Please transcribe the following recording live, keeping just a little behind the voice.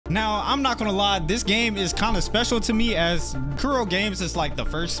Now, I'm not gonna lie, this game is kind of special to me, as Kuro Games is like the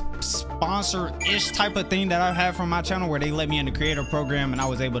first sponsor-ish type of thing that I've had from my channel, where they let me in the creator program and I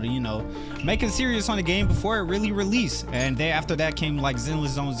was able to, you know, make it serious on the game before it really released. And then after that came like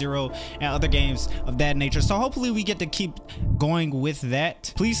Zenless Zone Zero and other games of that nature. So hopefully we get to keep going with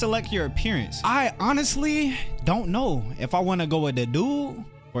that. Please select your appearance. I honestly don't know if I want to go with the dude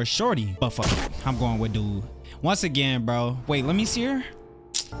or shorty, but fuck it, I'm going with dude. Once again, bro. Wait, let me see her.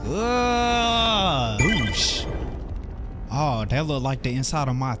 Boosh. Oh, that looked like the inside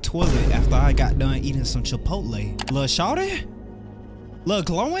of my toilet after I got done eating some Chipotle. Little shawty? Little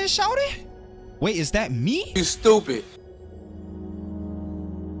glowing shawty? Wait, is that me? You stupid.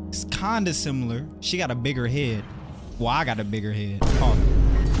 It's kinda similar. She got a bigger head. Well, I got a bigger head. Oh.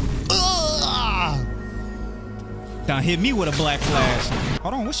 Done hit me with a black flash.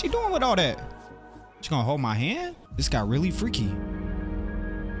 Hold on, what's she doing with all that? She gonna hold my hand? This got really freaky.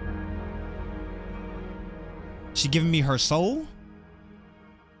 She giving me her soul?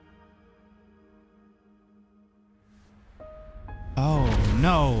 Oh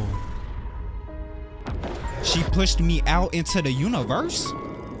no. She pushed me out into the universe?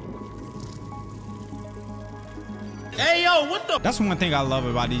 Hey yo, what the? That's one thing I love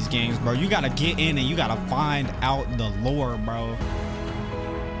about these games, bro. You gotta get in and you gotta find out the lore, bro.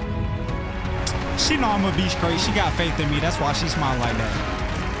 She know I'm gonna be straight. She got faith in me. That's why she smiled like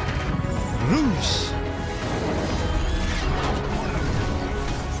that. Roosh.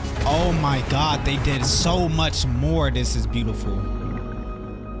 Oh my God, they did so much more. This is beautiful.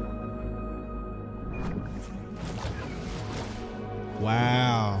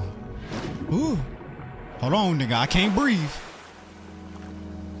 Wow. Ooh. Hold on, nigga. I can't breathe.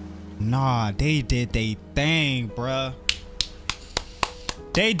 Nah, they did they thing, bruh.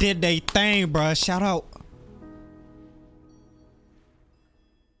 They did they thing, bruh. Shout out.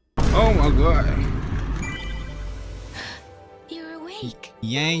 Oh my God.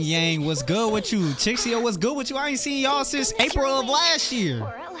 Yang Yang, what's good with you? Chixia, what's good with you? I ain't seen y'all since April of last year.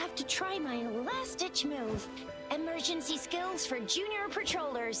 Or I'll have to try my last ditch move. Emergency skills for junior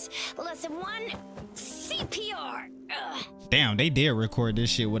patrollers. Lesson 1, CPR. Ugh. Damn, they did record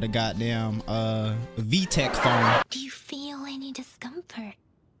this shit with a goddamn VTech phone. Do you feel any discomfort?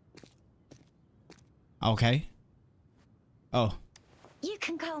 Okay. Oh. You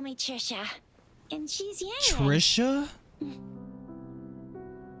can call me Trisha. And she's Yang. Trisha?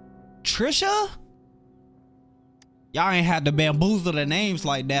 Trisha? Y'all ain't had to bamboozle the names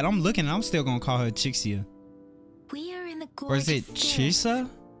like that. I'm looking, I'm still gonna call her Chixia. We are in the or is it Chisa?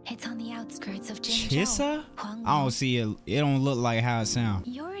 It's on the outskirts of Chisa? I don't see it. It don't look like how it sounds.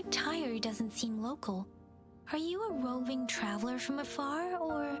 Your attire doesn't seem local. Are you a roving traveler from afar,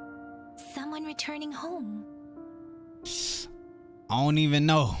 or someone returning home? I don't even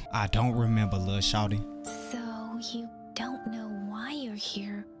know. I don't remember, little shawty. So you don't know why you're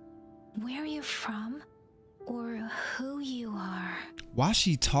here, where you're from, or who you are. Why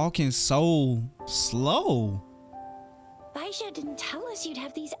she talking so slow? 𝙪𝙩𝙩 didn't tell us you'd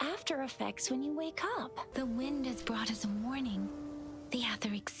have these after effects when you wake up. The wind has brought us a warning. The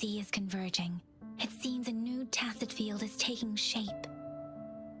etheric sea is converging. It seems a new tacit field is taking shape.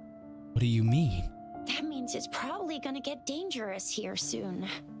 What do you mean? That means it's probably gonna get dangerous here soon.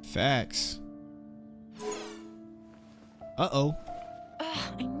 Facts. Uh-oh.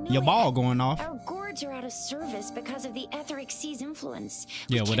 I Your ball going off. Our gourds are out of service because of the etheric sea's influence.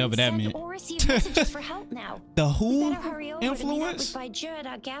 Yeah, whatever that meant. Or receive messages for help now. The who We better hurry over influence? to meet up with 𝙪𝙩𝙩 at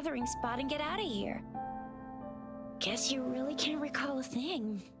our gathering spot and get out of here. Guess you really can't recall a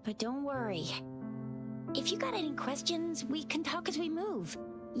thing, but don't worry. If you got any questions, we can talk as we move.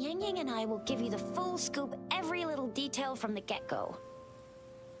 Yang Yang and I will give you the full scoop, every little detail from the get-go.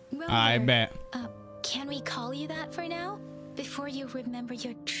 I bet. Can we call you that for now? Before you remember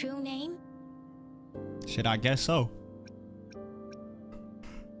your true name? Shit, I guess so.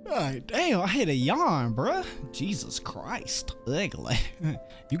 God damn, I hit a yawn, bruh. Jesus Christ. Ugly.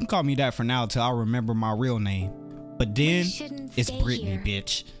 You can call me that for now till I remember my real name. But then, it's Brittany, here.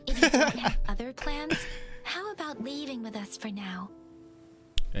 bitch. If you don't have other plans, how about leaving with us for now?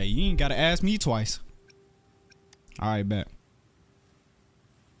 Hey, you ain't gotta ask me twice. Alright, bet.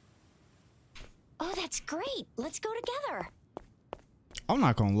 Oh, that's great. Let's go together. I'm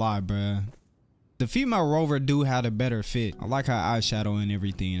not gonna lie, bruh. The female rover do have a better fit. I like her eyeshadow and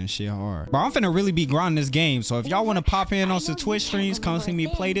everything and shit hard. Bro, I'm finna really be grinding this game. So if y'all wanna pop in on some Twitch streams, come see me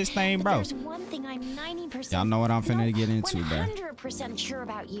play this thing, bro. There's one thing I'm 90% Y'all know what I'm finna get into, bro. 100% sure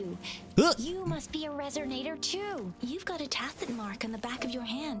about you. You must be a resonator too. You've got a tacit mark on the back of your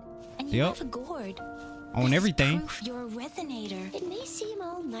hand, and you have a gourd. On everything. Proof you're a resonator. It may seem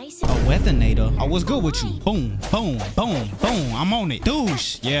all nice. A weathinator. Oh, what's good with you? Boom, boom, boom, boom. I'm on it.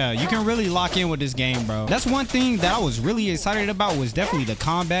 Douche. Yeah, you can really lock in with this game, bro. That's one thing that I was really excited about was definitely the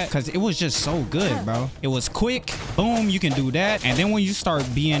combat, because it was just so good, bro. It was quick. Boom, you can do that. And then when you start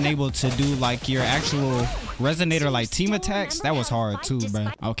being able to do like your actual resonator like team attacks, that was hard too, bro.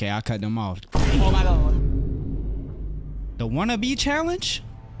 Okay, I cut them off. Oh my god. The wannabe challenge?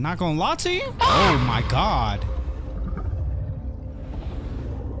 Not gonna lie to you? Oh my god.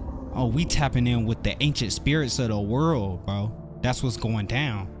 Oh, we tapping in with the ancient spirits of the world, bro. That's what's going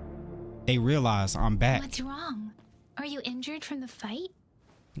down. They realize I'm back. What's wrong? Are you injured from the fight?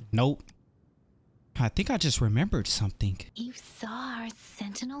 Nope. I think I just remembered something. You saw our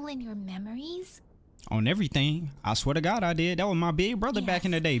sentinel in your memories? On everything. I swear to God I did. That was my big brother back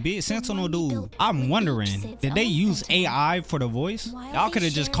in the day. Big sentinel dude. I'm wondering, did they use AI for the voice? Y'all could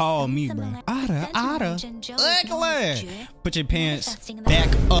have just called me, bro. Ada. Ugly. Put your pants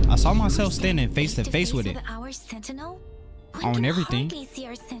back up. I saw myself standing face to face with it. On everything. They see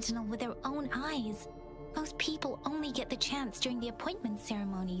our sentinel with their own eyes. Most people only get the chance during the appointment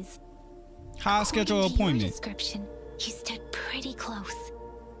ceremonies. How I schedule an appointment? Description, you stood pretty close.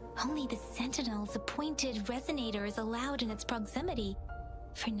 Only the Sentinel's appointed resonator is allowed in its proximity.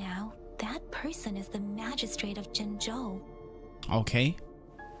 For now, that person is the magistrate of 𝙤𝙩𝙬𝙗. Okay.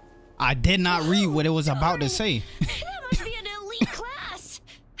 I did not read what it was about to say. That must be an elite class.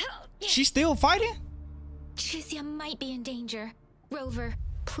 She's still fighting? Tricia might be in danger. Rover,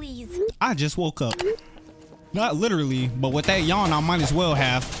 please. I just woke up. Not literally, but with that yawn, I might as well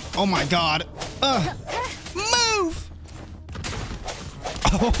have. Oh my god. Move!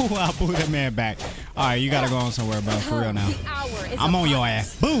 Oh, I blew that man back. All right, you gotta go on somewhere, bro. For real now. I'm on your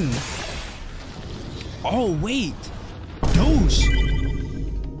ass. Boom. Oh, wait. Douche.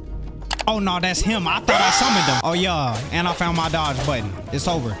 Oh, no, that's him. I thought I summoned him. Oh, yeah. And I found my dodge button. It's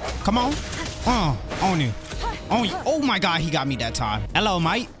over. Come on. On you. On you. Oh, my God. He got me that time. Hello,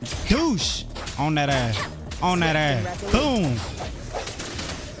 mate. Douche. On that ass. On that ass. Boom.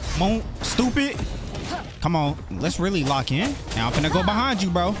 Boom. Stupid. Come on, let's really lock in. Now I'm finna go behind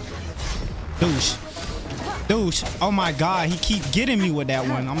you, bro. Douche. Douche. Oh my god, he keep getting me with that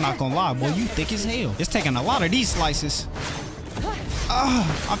one. I'm not gonna lie, boy, you thick as hell. It's taking a lot of these slices.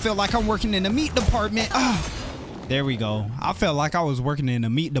 I feel like I'm working in the meat department. There we go. I felt like I was working in the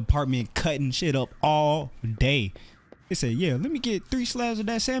meat department cutting shit up all day. They said, yeah, let me get 3 slabs of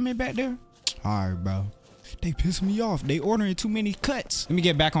that salmon back there. All right, bro. They pissing me off. They ordering too many cuts. Let me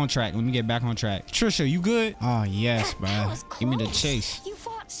get back on track. Trisha, you good? Oh, yes, bro. Give me the chase. You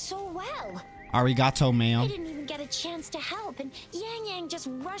fought so well. Arigato, ma'am. I didn't even get a chance to help, and Yang just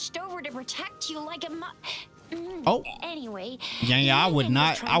rushed over to protect you like a Oh. Anyway. Yeah, I would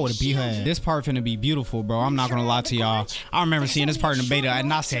not. I would beat her ass. This part finna be beautiful, bro. I'm not gonna lie to y'all. I remember seeing this part in the beta,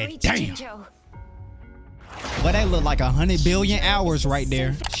 and I said, damn. But that looked like 100 billion hours right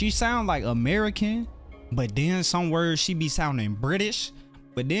there. She sound like American. But then some words she be sounding British,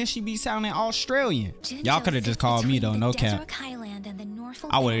 but then she be sounding Australian. Y'all could have just called me though, no cap. I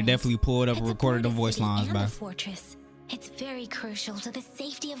would have definitely pulled up and recorded the voice lines, bro. It's very crucial to the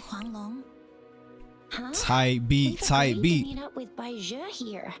safety of Huanglong. Huh? Tight beat, tight beat. Meet up with 𝙪𝙩𝙩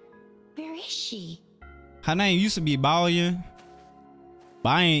here. Where is she? Her name used to be 𝙪𝙩𝙩, but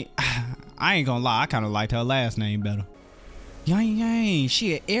I ain't gonna lie, I kind of liked her last name better. Yang,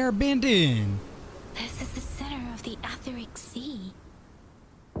 she an airbending. This is the center of the etheric sea.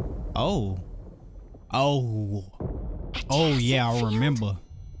 Oh, yeah, I remember.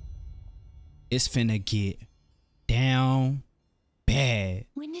 It's finna get down bad.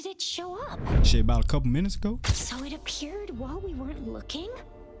 When did it show up? Shit, about a couple minutes ago. So it appeared while we weren't looking?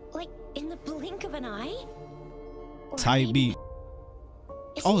 Like in the blink of an eye? Tight beat.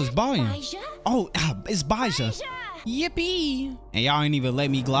 Oh, it's 𝙪𝙩𝙩. Oh, it's 𝙪𝙩𝙩. Yippee! And y'all ain't even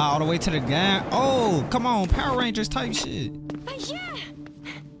let me glide all the way to the guy. Oh, come on, Power Rangers type shit.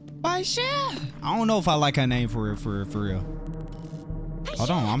 𝙪𝙩𝙩. I don't know if I like her name for real.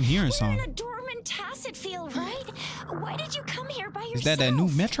 Hold on, I'm hearing something. We're in a dormant tacit field, right? Why did you come here by yourself? Is that new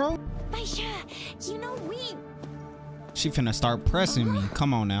metro? 𝙪𝙩𝙩, you know we... She finna start pressing me.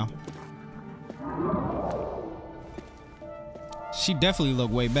 Come on now. She definitely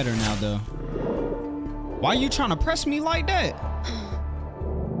look way better now, though. Why you trying to press me like that?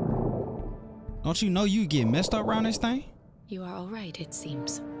 Don't you know you get messed up around this thing? You are all right, it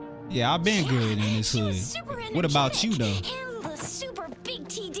seems. Yeah, I've been good in this hood. What about you, though? And the super big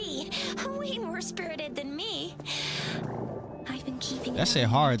TD. Way more spirited than me. I've been keeping that shit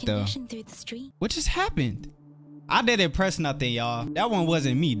hard, though. through the street. What just happened? I didn't press nothing, y'all. That one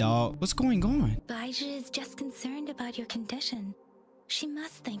wasn't me, dog. What's going on? 𝙪𝙩𝙩 is just concerned about your condition. She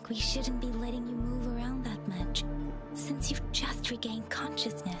must think we shouldn't be letting you move around that much, since you've just regained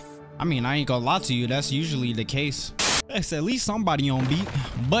consciousness. I mean, I ain't gonna lie to you. That's usually the case. It's at least somebody on beat.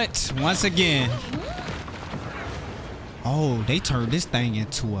 But once again, oh, they turned this thing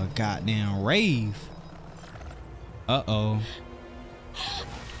into a goddamn rave. Uh-oh.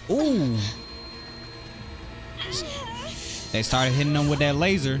 Ooh. They started hitting them with that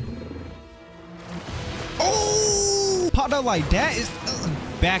laser. Oh, popped up like that. Is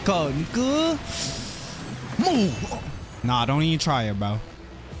back up, good. Move. Nah, don't even try it, bro.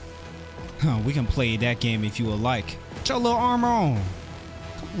 Huh, we can play that game if you would like. Put your little armor on.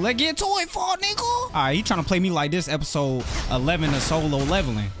 Let's get to it, fall nigga. All right, he trying to play me like this episode 11 of solo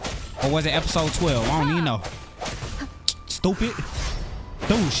leveling. Or was it episode 12? I don't even know. Stupid.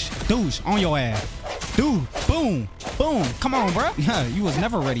 Douche on your ass. Dude, boom, boom. Come on, bro. You was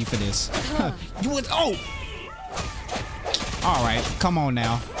never ready for this. You was, oh. All right, come on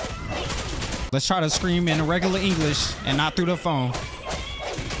now. Let's try to scream in regular English and not through the phone.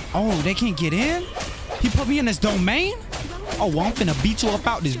 Oh, they can't get in? He put me in his domain? Oh, well, I'm finna beat you up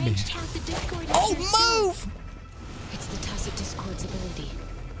out this bitch. Oh, move! It's the 𝙤𝙭𝙪𝙘𝙭 ability.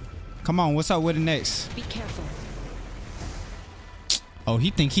 Come on, what's up with it next? Be careful. Oh,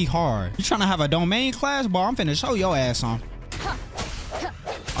 he think he hard. You trying to have a domain class? Boy, I'm finna show your ass on.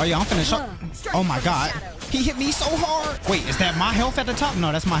 Oh, yeah, I'm finna show. Oh, my God. He hit me so hard. Wait, is that my health at the top?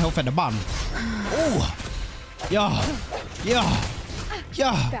 No, that's my health at the bottom. Oh, yeah.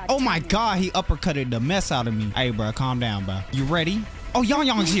 Oh, my God. He uppercutted the mess out of me. Hey, bro, calm down, bro. You ready? Oh,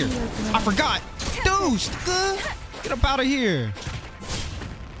 Yong's here. I forgot. Dude, good. Get up out of here.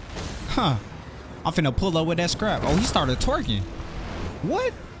 Huh. I'm finna pull up with that scrap. Oh, he started twerking.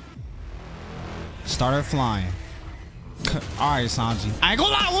 What? Started flying. All right, Sanji. I ain't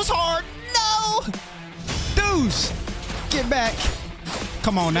gonna lie, it was hard. No! Deuce! Get back.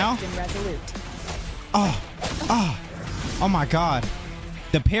 Come on now. Oh my God.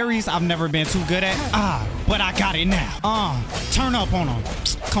 The parries I've never been too good at. But I got it now. Turn up on them.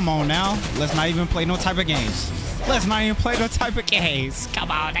 Come on now. Let's not even play no type of games. Come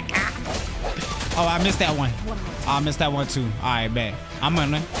on. Oh, I missed that one. I missed that one too. All right, bet. I'm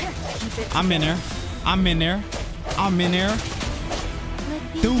in there.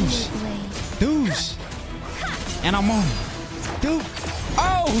 Douche. And I'm on. Dude.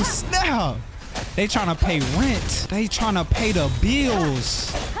 Oh, snap. They trying to pay rent. They trying to pay the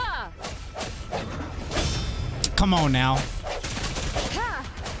bills. Come on now.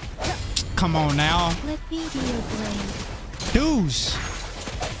 Let me be your blade. Douche.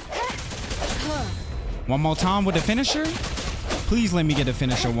 One more time with the finisher. Please let me get the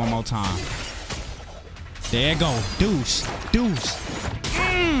finisher one more time. There you go. Douche.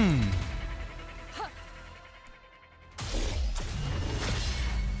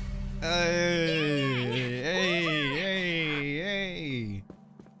 Hey.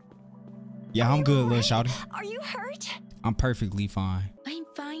 Yeah, I'm good, little shawty. Are you hurt? I'm perfectly fine. I'm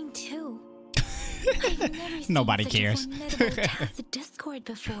fine too. I've never seen Nobody such cares. a formidable tacit discord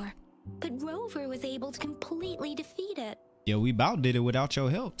before, but Rover was able to completely defeat it. Yeah, we about did it without your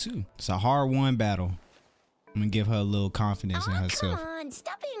help too. It's a hard-won battle. I'm gonna give her a little confidence in herself. Come on,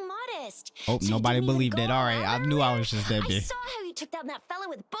 stop being modest. Oh, So you nobody didn't even believed go it. All right, I knew I was just that I big. saw how you took down that fella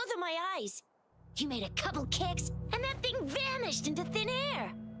with both of my eyes. You made a couple kicks, and that thing vanished into thin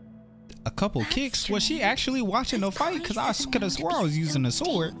air. A couple kicks? Was she actually watching the fight? Because I could have swore I was using a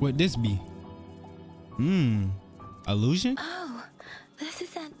sword. What'd this be? Illusion? Oh, this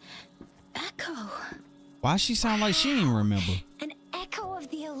is an echo. Why she sound like she didn't remember? An echo of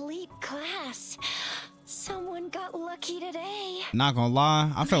the elite class. Someone got lucky today. Not gonna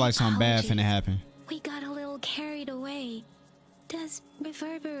lie, I feel like something bad finna happen. We got a little carried away. Does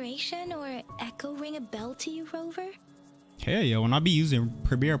reverberation or echo ring a bell to you, Rover? Hell yeah, when I be using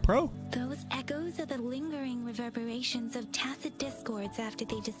Premiere Pro. Those echoes are the lingering reverberations of tacit discords after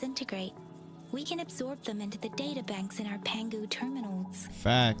they disintegrate. We can absorb them into the data banks in our Pangu terminals.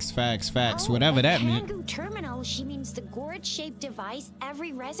 Facts. Whatever that meant. Pangu terminal, she means the gourd-shaped device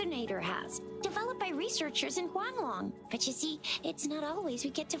every resonator has, developed by researchers in Huanglong. But you see, it's not always we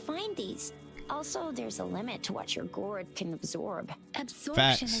get to find these. Also, there's a limit to what your gourd can absorb.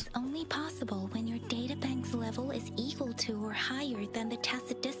 Absorption is only possible when your databank's level is equal to or higher than the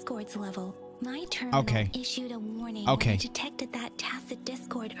tacit discord's level. My terminal issued a warning when it detected that tacit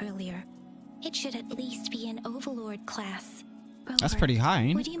discord earlier. It should at least be an overlord class. Rover, that's pretty high,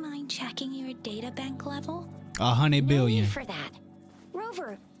 ain't it? Would you mind checking your databank level? 100 billion. No need for that.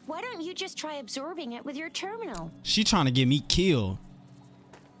 Rover, Why don't you just try absorbing it with your terminal? She trying to get me killed.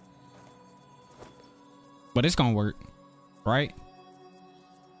 But it's gonna work, right?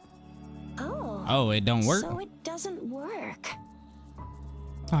 Oh, it don't work? So it doesn't work.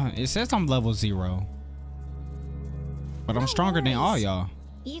 It says I'm level 0. But I'm stronger than all y'all.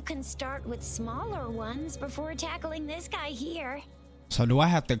 You can start with smaller ones before tackling this guy here. So do I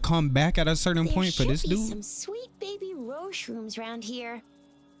have to come back at a certain point for this There should dude? be some sweet baby roshrooms around here.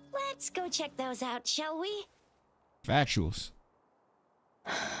 Let's go check those out, shall we? Factuals.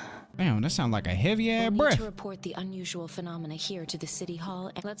 Damn, that sounds like a heavy ass We'll need breath. to report the unusual phenomena here to the city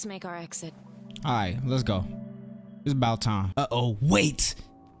hall, and let's make our exit. All right, let's go. It's about time. Uh-oh, wait.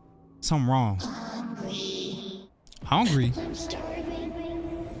 Something wrong. Hungry? I'm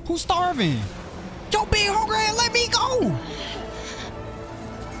starving. Who's starving? Yo, be hungry and let me go.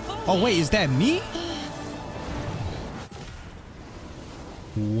 Oh, wait, is that me?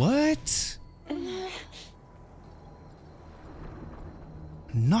 What?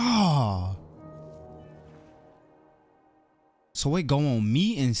 Nah. So it go on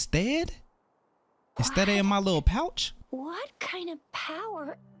me instead? Instead of in my little pouch? What kind of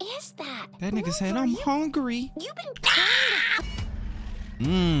power is that? That nigga said Rover, I'm hungry. You've been kind of...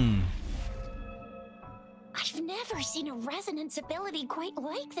 I've never seen a resonance ability quite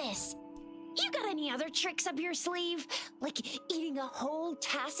like this. You got any other tricks up your sleeve? Like eating a whole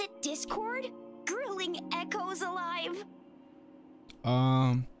tacit discord? Grilling echoes alive?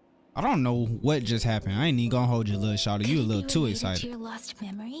 I don't know what just happened. I ain't even gonna hold you, little shawty. You a little too related excited. to your lost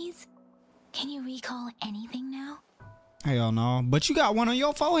memories? Can you recall anything now? Hell no. But you got one on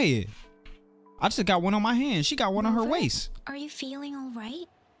your forehead. I just got one on my hand. She got one on her Rover, waist. Are you feeling all right?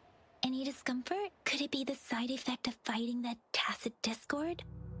 Any discomfort? Could it be the side effect of fighting that tacit discord?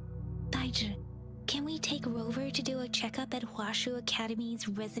 𝙪𝙩𝙩𝙘𝙀, can we take Rover to do a checkup at 𝙪𝙩𝙀 Academy's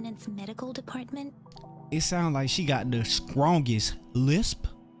Resonance Medical Department? It sounds like she got the strongest lisp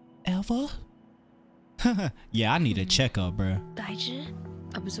ever. Yeah, I need a checkup, bruh. 𝙪𝙩𝙪,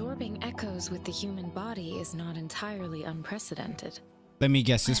 Absorbing echoes with the human body is not entirely unprecedented. Let me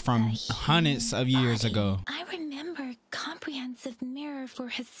guess, it's from hundreds of years ago. I remember Comprehensive Mirror for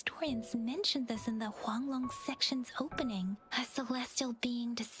Historians mentioned this in the Huanglong section's opening. A celestial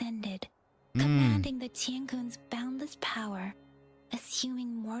being descended, commanding the Tiankun's boundless power,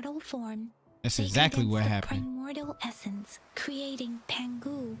 assuming mortal form. That's They exactly what condensed the happened. primordial essence, creating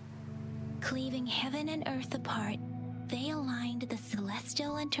𝙪𝙭𝙪. Cleaving heaven and earth apart, they aligned the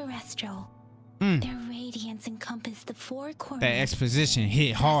celestial and terrestrial. Their radiance encompassed the four corners. That exposition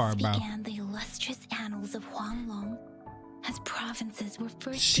hit hard, bro. Began the illustrious annals of Huanglong, as provinces were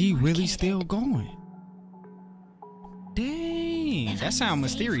first She really demarcated. still going. Dang, If that I'm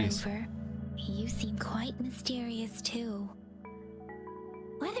sounds safe, mysterious. Rover, you seem quite mysterious too.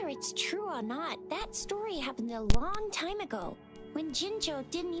 Whether it's true or not, that story happened a long time ago, when Jinzhou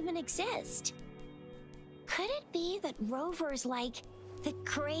didn't even exist. Could it be that Rover's like the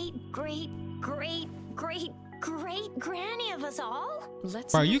great granny of us all?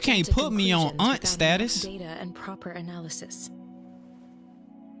 Let's Bro, not you jump can't to put me on conclusions aunt without status. enough data and proper analysis.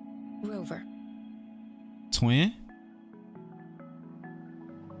 Rover, Twin?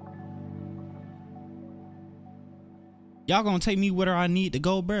 Y'all gonna take me where I need to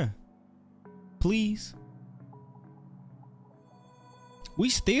go, bruh? Please? We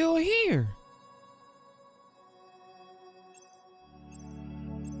still here.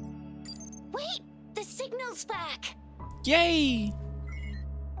 Wait, the signal's back. Yay!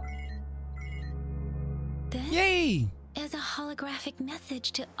 This Yay! is a holographic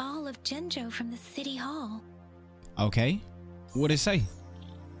message to all of Jinzhou from the city hall. Okay. What'd it say?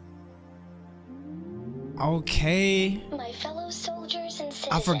 Okay. My fellow soldiers and citizens,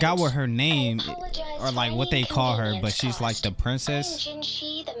 I forgot what her name I apologize or for like what any they call her, but inconvenience she's like caused. the princess. I am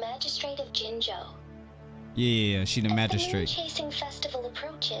Jinshi, the magistrate of Jinzhou. Yeah, she the As magistrate. the moon chasing festival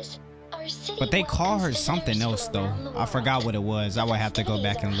approaches, our city But they call her welcomes something visitors else from though. around the I forgot world. what it was. I would have to go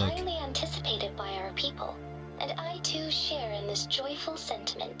back and Festivities look. are highly anticipated by our people, and I too share in this joyful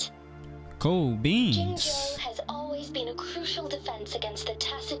sentiment. Cool beans. Jinzhou has always been a crucial defense against the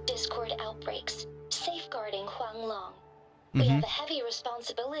tacit discord outbreaks, safeguarding Huanglong. We have a heavy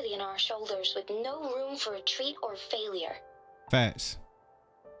responsibility on our shoulders with no room for retreat or failure. Facts.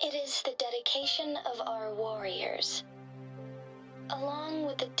 It is the dedication of our warriors, along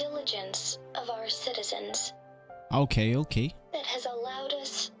with the diligence of our citizens, Okay, okay. that has allowed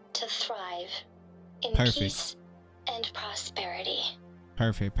us to thrive in Perfect. peace and prosperity.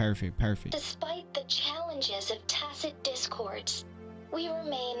 Perfect, perfect, perfect. Despite the challenges of tacit discords, we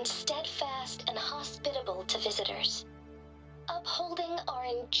remain steadfast and hospitable to visitors. upholding our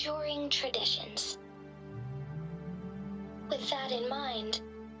enduring traditions. With that in mind,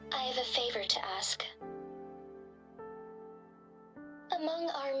 I have a favor to ask. Among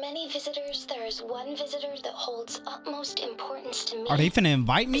our many visitors, there is one visitor that holds utmost importance to me. Are they finna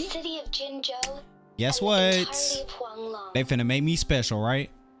invite me? The city of 𝙤𝙤𝙗. Guess and what? the entirety of Huanglong. They finna make me special, right?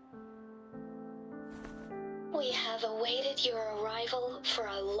 We have awaited your arrival for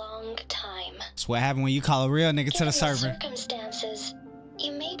a long time. That's what happened when you call a real nigga to the server. Circumstances,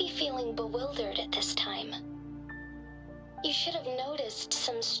 you may be feeling bewildered at this time. You should have noticed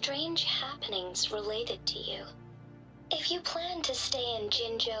some strange happenings related to you. If you plan to stay in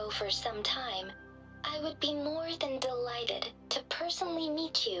𝙤𝙤𝙗 for some time, I would be more than delighted to personally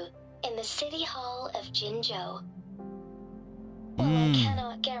meet you in the City Hall of 𝙤𝙤𝙗. While I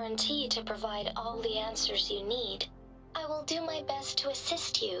cannot guarantee to provide all the answers you need, I will do my best to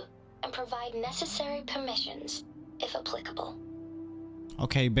assist you and provide necessary permissions, if applicable.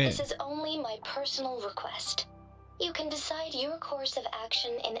 Okay, bet. This is only my personal request. You can decide your course of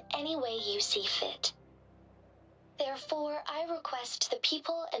action in any way you see fit. Therefore, I request the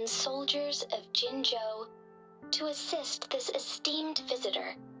people and soldiers of 𝙤𝙤𝙗 to assist this esteemed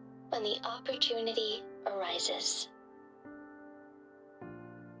visitor when the opportunity arises.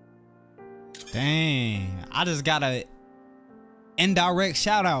 Dang, I just got a indirect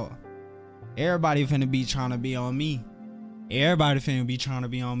shout out. Everybody finna be trying to be on me. Everybody finna be trying to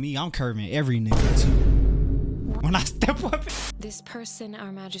be on me. I'm curving every nigga too. When I step up. This person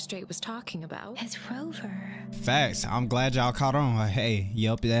our magistrate was talking about It's Rover. Facts. I'm glad y'all caught on. Hey,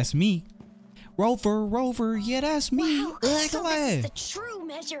 yup, that's me. Rover, yeah, that's me. Wow, so this is the true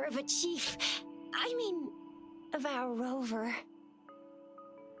measure of a chief. I mean, of our Rover.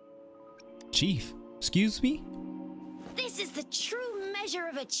 Chief, excuse me? This is the true measure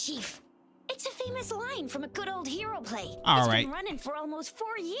of a chief. It's a famous line from a good old hero play. All It's right. been running for almost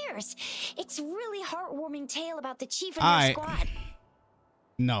 4 years. It's a really heartwarming tale about the chief and All their right. squad.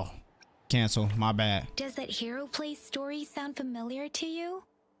 No. Cancel. My bad. Does that hero play story sound familiar to you?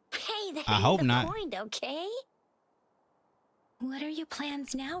 Hey, that I ain't hope the not. point, okay? What are your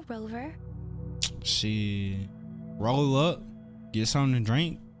plans now, Rover? Shit. Roll up. Get something to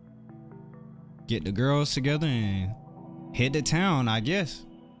drink. Get the girls together and head to town, I guess.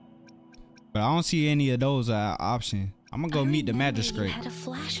 But I don't see any of those options. I'm gonna go meet the magistrate. You had a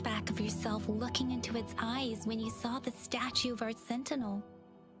flashback of yourself looking into its eyes when you saw the statue of our sentinel.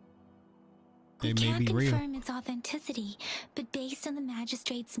 We It may can't be real. confirm its authenticity, but based on the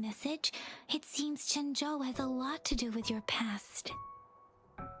magistrate's message, it seems 𝙤𝙤𝙗 has a lot to do with your past.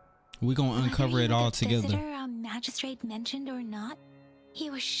 We gonna uncover Whether it you were all the together. visitor our magistrate mentioned or not,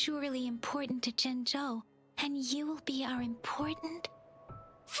 you are surely important to 𝙤𝙤𝙗, and you will be our important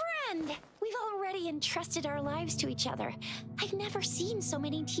friend. We've already entrusted our lives to each other. I've never seen so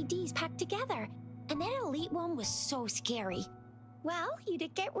many TDs packed together, and that elite one was so scary. Well, you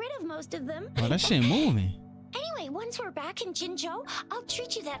did get rid of most of them. Oh, that shit moving. Anyway, once we're back in 𝙤𝙤𝙗, I'll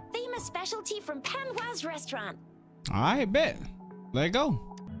treat you that famous specialty from Panhua's restaurant. Alright, bet. Let go.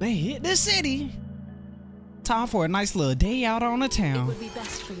 They hit the city. Time for a nice little day out on the It town. would be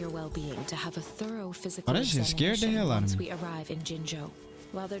best for your well-being to have a thorough physical Oh, that shit scared the examination hell out of once me. we arrive in 𝙤𝙤𝙗.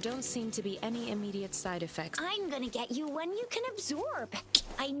 While there don't seem to be any immediate side effects, I'm gonna get you one you can absorb.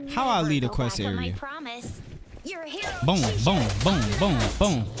 How I never lead a go quest back on area? my promise. You're a hero. Boom, 𝙤𝙤𝙗.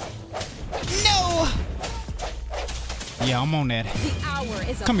 boom. No! Yeah, I'm on that. the hour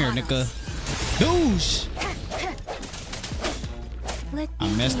is Come here, upon nigga. us. Douche! Let I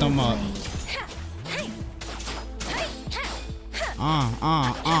me messed be them your up. blade.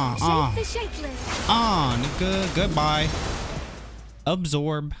 Shake the shapeless. Nigga, goodbye.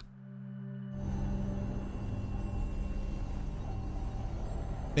 Absorb.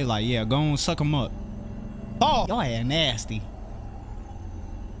 They like, yeah, go on, suck them up. Oh, y'all ain't nasty.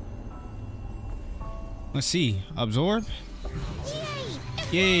 Let's see, absorb.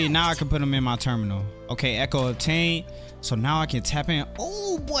 Yay, now I can put them in my terminal. Okay, echo obtained. So now I can tap in.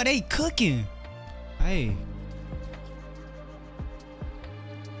 Oh boy, they cooking. Hey.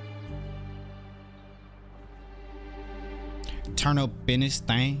 Turn up in this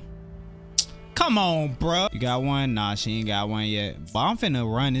thing. Come on, bro. You got one? Nah, she ain't got one yet. But I'm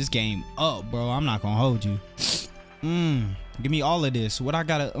finna run this game up, bro. I'm not gonna hold you. Give me all of this. What I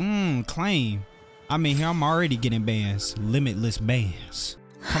gotta claim? I mean, here I'm already getting bans. Limitless bans.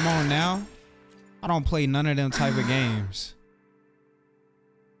 Come on now. I don't play none of them type of games.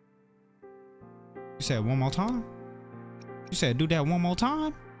 You said one more time? You said do that one more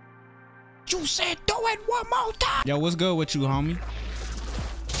time? You said do it one more time. Yo, what's good with you, homie?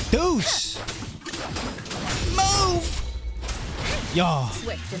 Deuce. Move. Yo.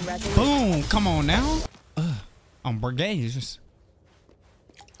 Swift and resolute. Boom. Come on now. I'm burgage.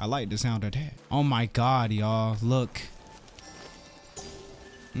 I like the sound of that. Oh my God, y'all. Look.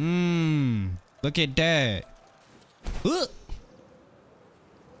 Look at that.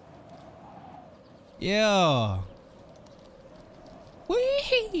 Yeah.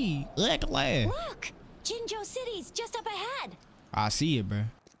 Wee. Look. Look! Jinzhou City's just up ahead. I see it, bro.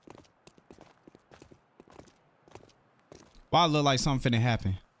 Why it look like something finna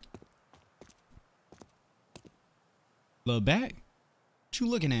happen? Look back. What you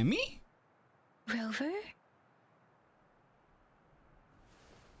looking at me? Rover?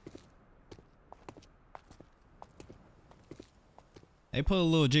 They put a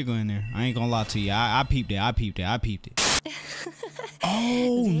little jiggle in there. I ain't gonna lie to you. I peeped it. I peeped it.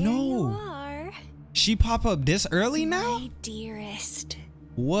 Oh There no. you are. She pop up this early now? My dearest.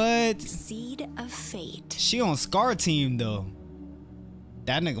 What? Seed of fate. She on Scar team though.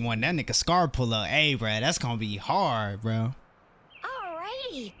 That nigga Scar pull up. Hey, bro, that's gonna be hard, bro.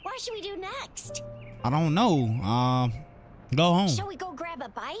 Alrighty. What should we do next? I don't know. Go home. Shall we go grab a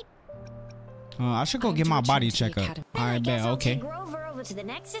bite? I should go get my body checkup. Then All I right, guess bet. I'll Okay. take Rover over to the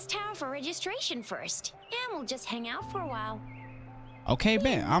Nexus Tower for registration first. And we'll just hang out for a while. Okay,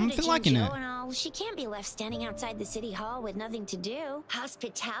 bet. I'm New to liking Jinzhou that. and all, she can't be left standing outside the city hall with nothing to do.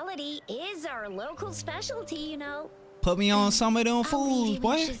 Hospitality is our local specialty, you know. Put me on some of them I'll foods, leave you in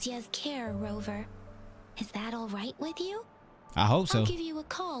boy. Shixia's care, Rover. Is that all right with you? I hope so. I'll give you a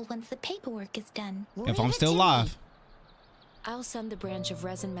call once the paperwork is done. If I'm still alive. I'll send the branch of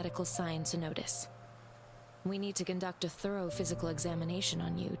Resin Medical Science a notice. We need to conduct a thorough physical examination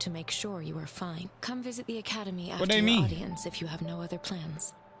on you to make sure you are fine. Come visit the academy after they your mean? audience if you have no other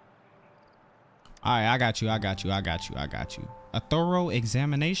plans. All right, I got you. A thorough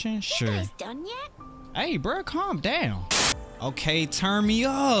examination? You Sure. guys done yet? Hey, bro, calm down. Okay, turn me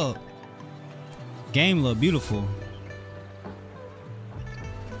up. Game look beautiful.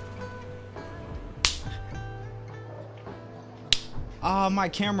 Oh, my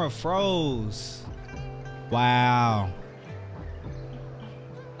camera froze. Wow.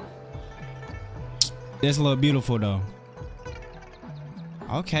 This look beautiful though.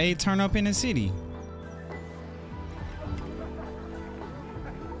 Okay, turn up in the city.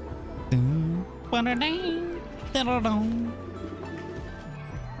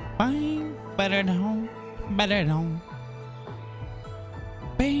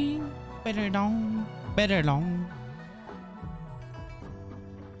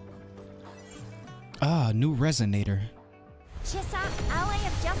 Ah, new resonator. Chisa, Ally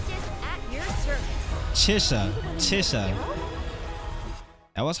of Justice at your service. Chisha.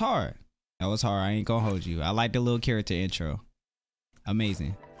 That was hard. I ain't gonna hold you. I like the little character intro.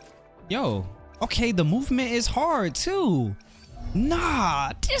 Amazing. Yo, okay, the movement is hard too.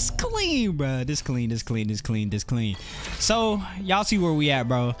 Nah, this clean, bro. This clean. So y'all see where we at,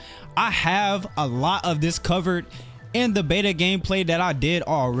 bro. I have a lot of this covered in the beta gameplay that I did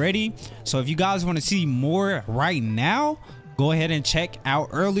already. So if you guys want to see more right now, go ahead and check out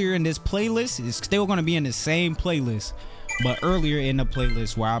earlier in this playlist. It's still going to be in the same playlist, but earlier in the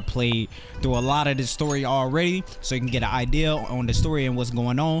playlist where I played through a lot of the story already, so you can get an idea on the story and what's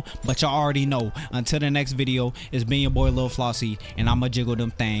going on. But y'all already know, until the next video, it's been your boy Lil Flossy, and I'ma jiggle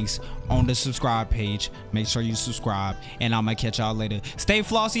them things on the subscribe page. Make sure you subscribe, and I'ma catch y'all later. Stay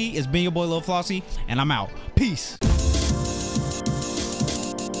flossy. It's been your boy Lil Flossy, and I'm out. Peace.